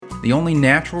The only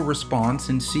natural response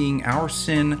in seeing our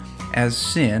sin as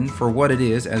sin for what it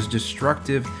is, as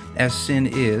destructive as sin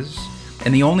is,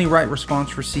 and the only right response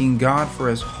for seeing God for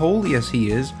as holy as He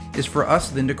is for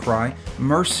us then to cry,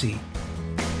 mercy.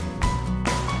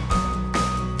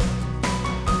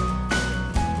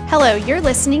 Hello, you're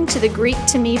listening to the Greek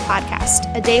to Me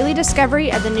podcast, a daily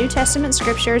discovery of the New Testament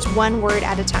scriptures one word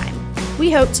at a time. We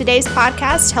hope today's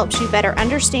podcast helps you better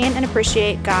understand and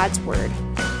appreciate God's Word.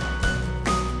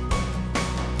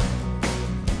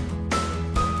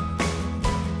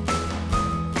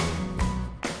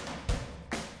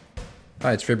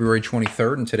 Hi, it's February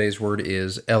 23rd, and today's word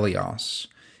is Elios.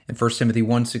 In 1 Timothy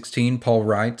 1:16, Paul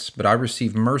writes, "But I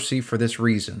receive mercy for this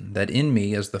reason, that in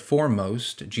me as the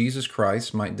foremost, Jesus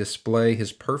Christ might display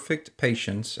his perfect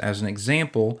patience as an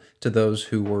example to those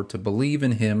who were to believe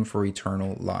in him for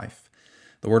eternal life."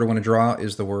 The word I want to draw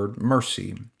is the word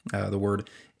mercy. The word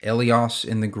Elios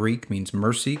in the Greek means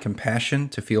mercy, compassion,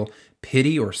 to feel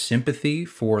pity or sympathy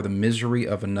for the misery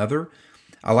of another.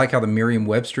 I like how the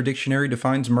Merriam-Webster dictionary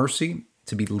defines mercy: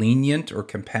 to be lenient or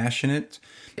compassionate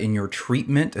in your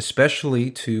treatment, especially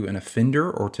to an offender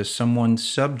or to someone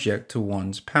subject to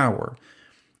one's power.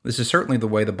 This is certainly the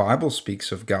way the Bible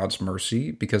speaks of God's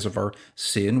mercy. Because of our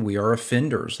sin, we are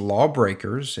offenders,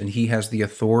 lawbreakers, and He has the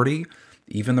authority,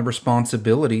 even the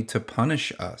responsibility, to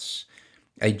punish us.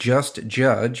 A just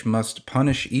judge must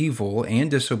punish evil and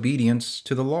disobedience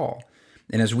to the law.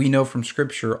 And as we know from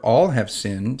Scripture, all have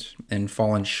sinned and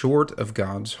fallen short of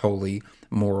God's holy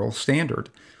moral standard.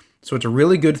 So it's a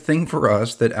really good thing for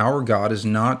us that our God is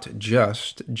not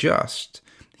just.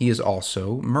 He is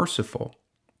also merciful.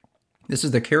 This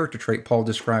is the character trait Paul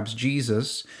describes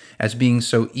Jesus as being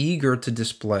so eager to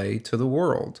display to the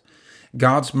world.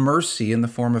 God's mercy in the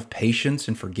form of patience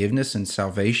and forgiveness and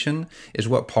salvation is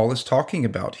what Paul is talking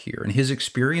about here, and his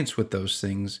experience with those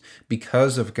things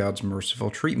because of God's merciful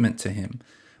treatment to him.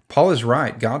 Paul is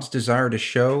right. God's desire to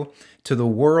show to the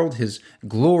world his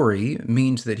glory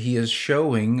means that he is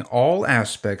showing all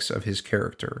aspects of his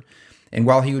character. And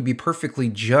while he would be perfectly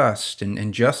just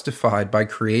and justified by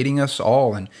creating us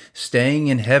all and staying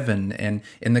in heaven and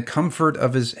in the comfort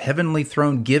of his heavenly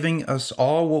throne giving us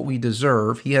all what we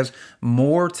deserve, he has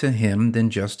more to him than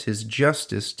just his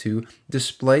justice to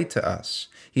display to us.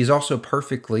 He is also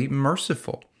perfectly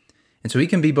merciful. And so he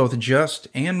can be both just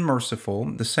and merciful,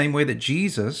 the same way that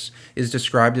Jesus is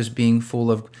described as being full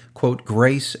of, quote,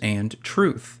 grace and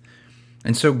truth.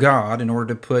 And so God, in order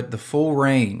to put the full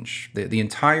range, the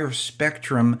entire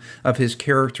spectrum of his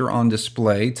character on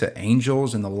display to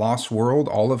angels in the lost world,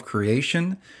 all of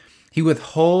creation, he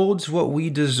withholds what we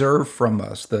deserve from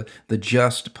us, the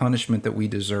just punishment that we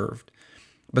deserved.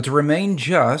 But to remain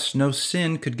just, no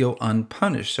sin could go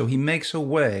unpunished. So he makes a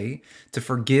way to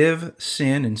forgive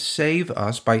sin and save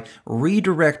us by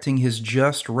redirecting his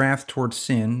just wrath towards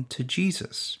sin to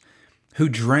Jesus, who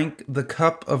drank the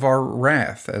cup of our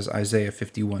wrath, as Isaiah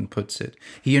 51 puts it.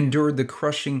 He endured the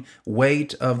crushing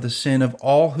weight of the sin of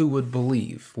all who would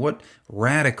believe. What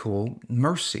radical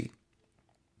mercy.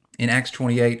 In Acts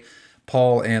 28,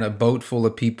 Paul and a boat full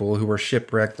of people who were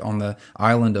shipwrecked on the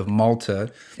island of Malta.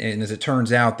 And as it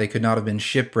turns out, they could not have been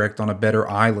shipwrecked on a better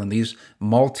island. These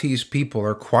Maltese people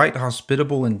are quite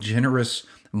hospitable and generous,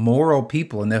 moral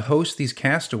people, and they host these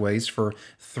castaways for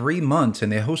 3 months,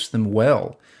 and they host them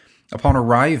well. Upon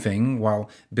arriving, while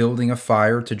building a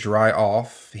fire to dry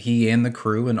off, he and the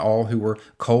crew and all who were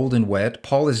cold and wet,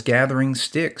 Paul is gathering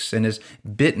sticks and is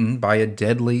bitten by a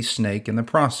deadly snake in the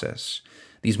process.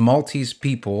 These Maltese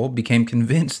people became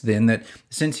convinced then that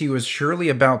since he was surely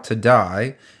about to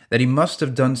die, that he must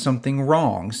have done something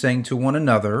wrong, saying to one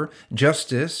another,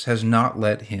 "Justice has not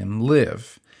let him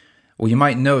live." Well, you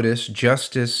might notice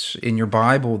justice in your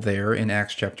Bible there in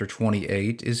Acts chapter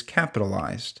 28 is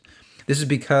capitalized. This is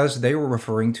because they were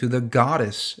referring to the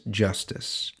goddess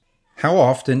Justice. How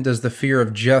often does the fear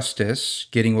of justice,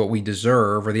 getting what we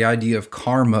deserve, or the idea of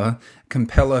karma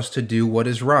compel us to do what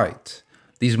is right?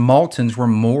 These Maltans were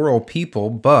moral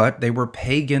people, but they were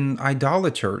pagan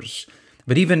idolaters.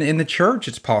 But even in the church,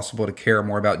 it's possible to care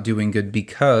more about doing good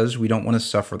because we don't want to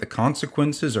suffer the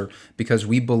consequences or because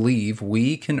we believe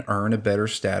we can earn a better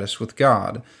status with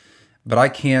God. But I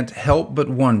can't help but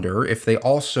wonder if they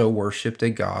also worshipped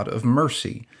a God of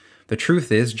mercy. The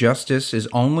truth is, justice is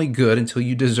only good until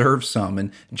you deserve some,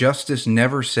 and justice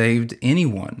never saved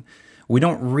anyone. We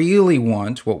don't really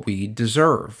want what we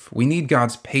deserve. We need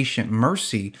God's patient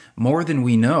mercy more than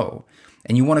we know.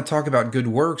 And you want to talk about good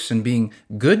works and being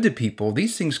good to people,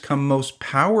 these things come most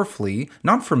powerfully,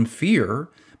 not from fear,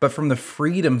 but from the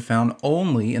freedom found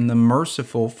only in the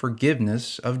merciful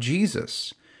forgiveness of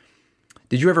Jesus.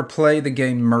 Did you ever play the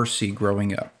game Mercy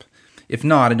growing up? If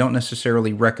not, I don't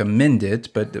necessarily recommend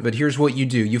it, but here's what you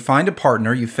do. You find a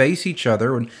partner, you face each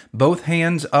other, and both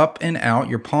hands up and out,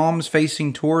 your palms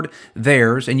facing toward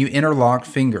theirs, and you interlock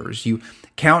fingers. You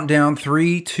count down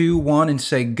 3, 2, 1, and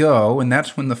say go, and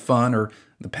that's when the fun, or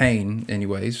the pain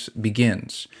anyways,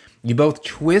 begins. You both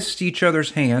twist each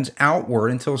other's hands outward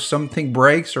until something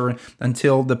breaks or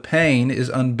until the pain is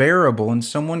unbearable and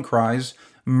someone cries,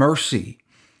 mercy,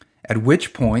 at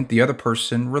which point the other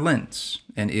person relents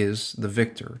and is the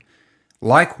victor.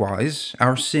 Likewise,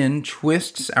 our sin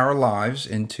twists our lives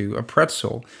into a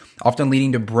pretzel, often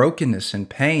leading to brokenness and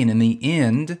pain. In the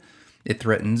end, it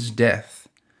threatens death.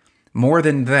 More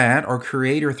than that, our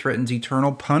Creator threatens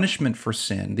eternal punishment for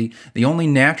sin. The only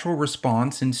natural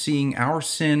response in seeing our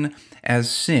sin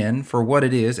for what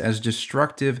it is, as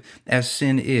destructive as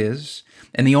sin is,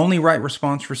 and the only right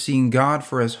response for seeing God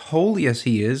for as holy as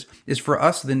He is for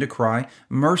us then to cry,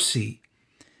 mercy.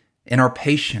 And our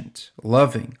patient,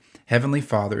 loving Heavenly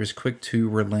Father is quick to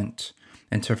relent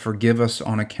and to forgive us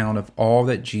on account of all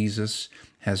that Jesus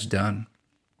has done.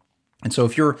 And so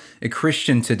if you're a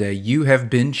Christian today, you have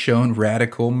been shown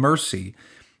radical mercy.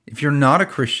 If you're not a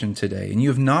Christian today and you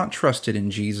have not trusted in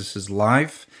Jesus'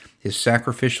 life, His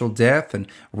sacrificial death and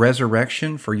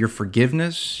resurrection for your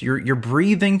forgiveness, you're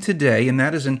breathing today, and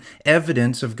that is an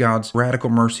evidence of God's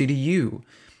radical mercy to you.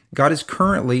 God is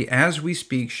currently, as we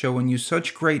speak, showing you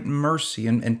such great mercy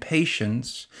and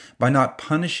patience by not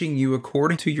punishing you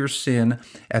according to your sin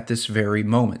at this very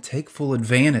moment. Take full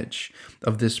advantage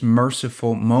of this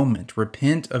merciful moment.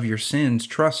 Repent of your sins,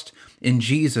 trust in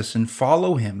Jesus, and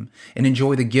follow Him, and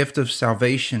enjoy the gift of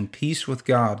salvation, peace with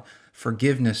God,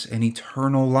 forgiveness, and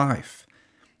eternal life.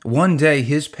 One day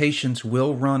His patience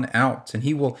will run out, and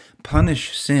He will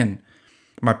punish sin.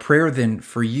 My prayer then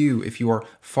for you, if you are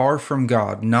far from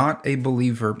God, not a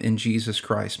believer in Jesus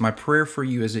Christ, my prayer for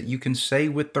you is that you can say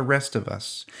with the rest of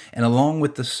us, and along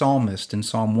with the psalmist in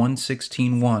Psalm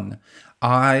 116:1,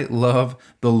 I love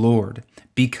the Lord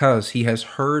because He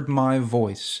has heard my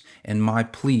voice and my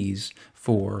pleas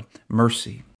for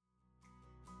mercy.